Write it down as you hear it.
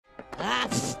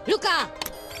Luca.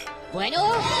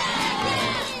 Bueno.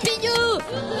 Pinyu.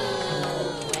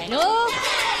 Bueno.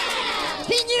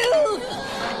 Pinyu.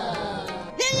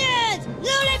 Lilies.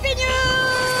 Lule Pinyu.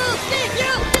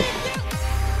 Pinyu.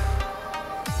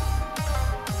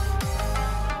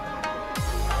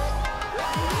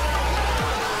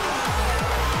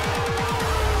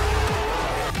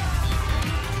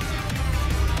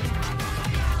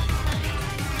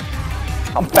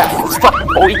 I'm fast as fuck,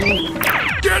 boy.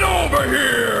 Get over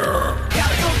here!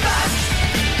 Gotta go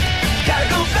fast! Gotta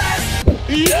go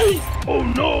fast! Oh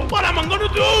no! What am I gonna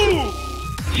do?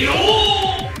 Yo!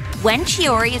 When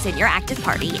Chiori is in your active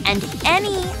party and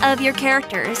any of your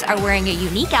characters are wearing a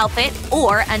unique outfit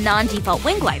or a non-default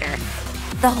wing glider,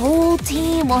 the whole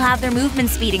team will have their movement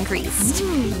speed increased.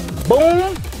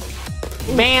 Boom.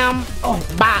 Bam. Oh,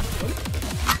 bop.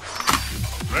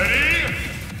 Ready?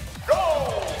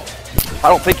 Go! I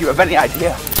don't think you have any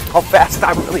idea how fast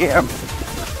I really am.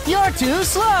 You're too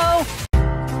slow!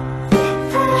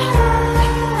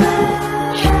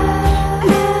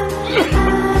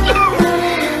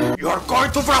 You're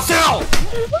going to Brazil!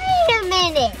 Wait a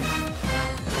minute.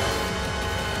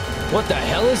 What the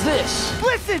hell is this?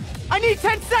 Listen! I need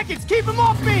 10 seconds! Keep him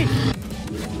off me!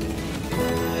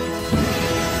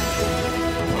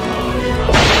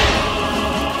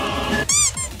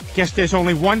 Guess there's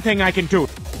only one thing I can do.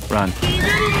 Run.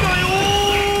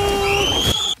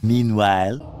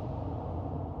 Meanwhile,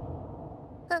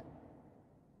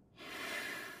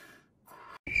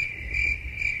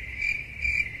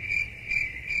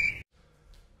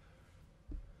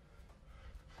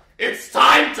 It's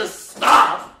time to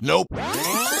stop! nope. Get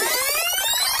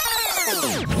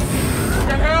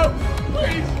help!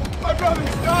 Please! My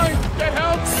brother's dying! Get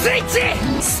help!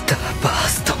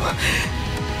 Starburst!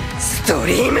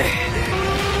 Stream!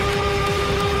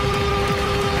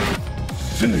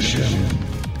 Finish him!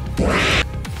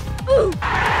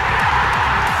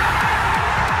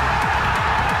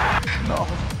 No.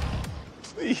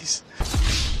 Please.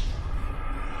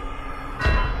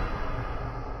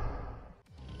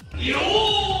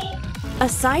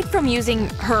 Aside from using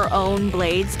her own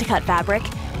blades to cut fabric,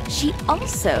 she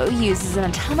also uses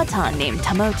an automaton named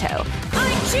Tamoto.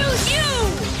 I choose you.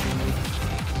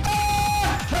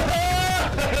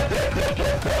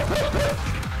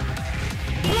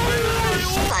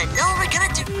 I know we're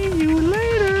gonna do. See you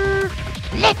later.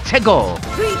 Let's go.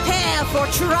 Prepare for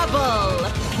trouble.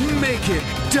 Make it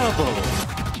double!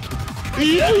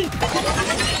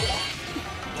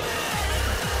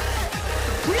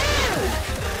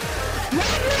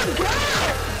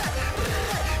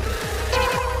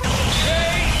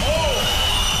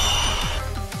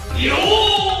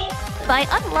 By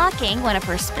unlocking one of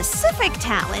her specific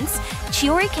talents,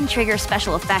 Chiori can trigger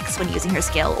special effects when using her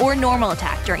skill or normal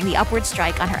attack during the upward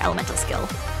strike on her elemental skill.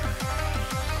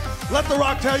 Let the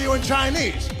rock tell you in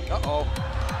Chinese. Uh-oh.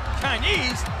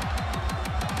 Chinese?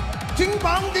 Ding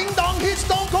bong ding dong, hits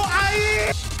don't go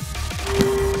ai.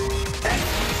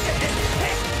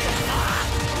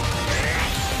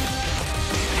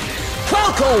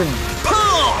 Falcon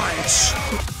Punch!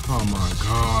 Oh my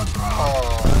god, bro.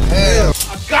 Oh, hell!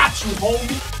 I got you,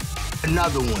 homie!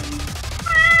 Another one.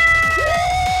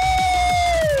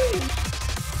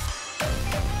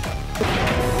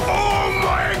 Oh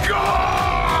my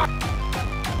god!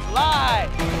 Fly!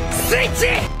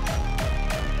 City!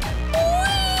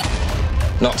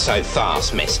 Not so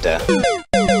fast, mister.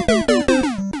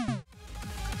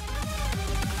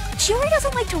 Chiori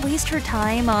doesn't like to waste her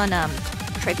time on,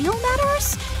 trivial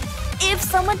matters. If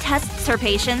someone tests her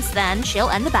patience, then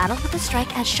she'll end the battle with a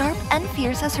strike as sharp and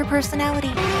fierce as her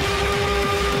personality.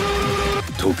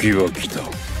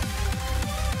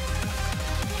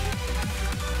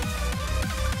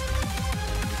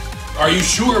 Are you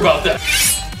sure about that?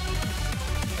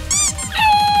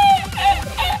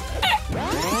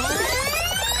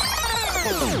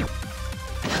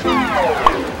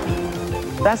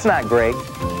 That's not great.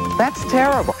 That's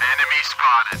terrible. Enemy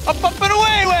spotted. Up and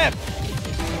away, Whip!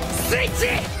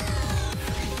 City!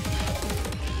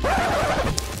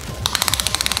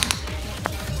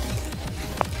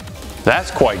 That's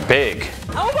quite big.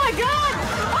 Oh my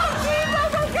God!